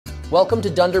Welcome to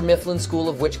Dunder Mifflin School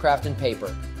of Witchcraft and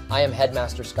Paper. I am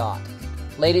Headmaster Scott.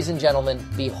 Ladies and gentlemen,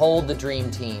 behold the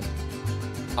dream team.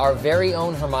 Our very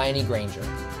own Hermione Granger,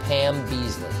 Pam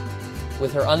Beasley.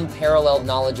 With her unparalleled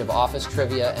knowledge of office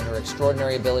trivia and her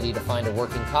extraordinary ability to find a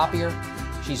working copier,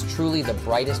 she's truly the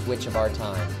brightest witch of our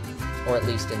time, or at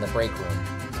least in the break room.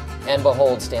 And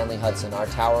behold Stanley Hudson, our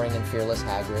towering and fearless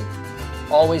Hagrid,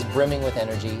 always brimming with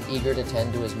energy, eager to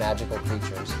tend to his magical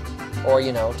creatures. Or,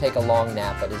 take a long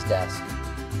nap at his desk.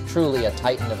 Truly a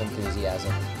titan of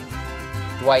enthusiasm.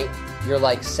 Dwight, you're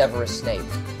like Severus Snape,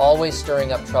 always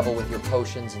stirring up trouble with your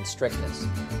potions and strictness.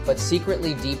 But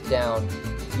secretly deep down,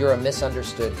 you're a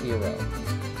misunderstood hero.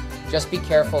 Just be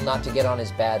careful not to get on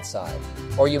his bad side,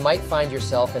 or you might find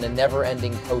yourself in a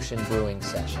never-ending potion brewing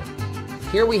session.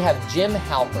 Here we have Jim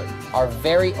Halpert, our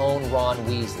very own Ron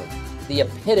Weasley, the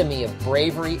epitome of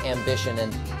bravery, ambition,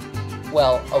 and,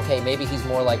 well, okay, maybe he's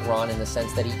more like Ron in the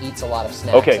sense that he eats a lot of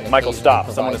snacks. Okay, Michael, stop.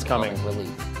 Someone is coming. Relief.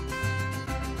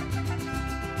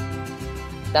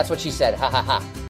 That's what she said, ha ha ha.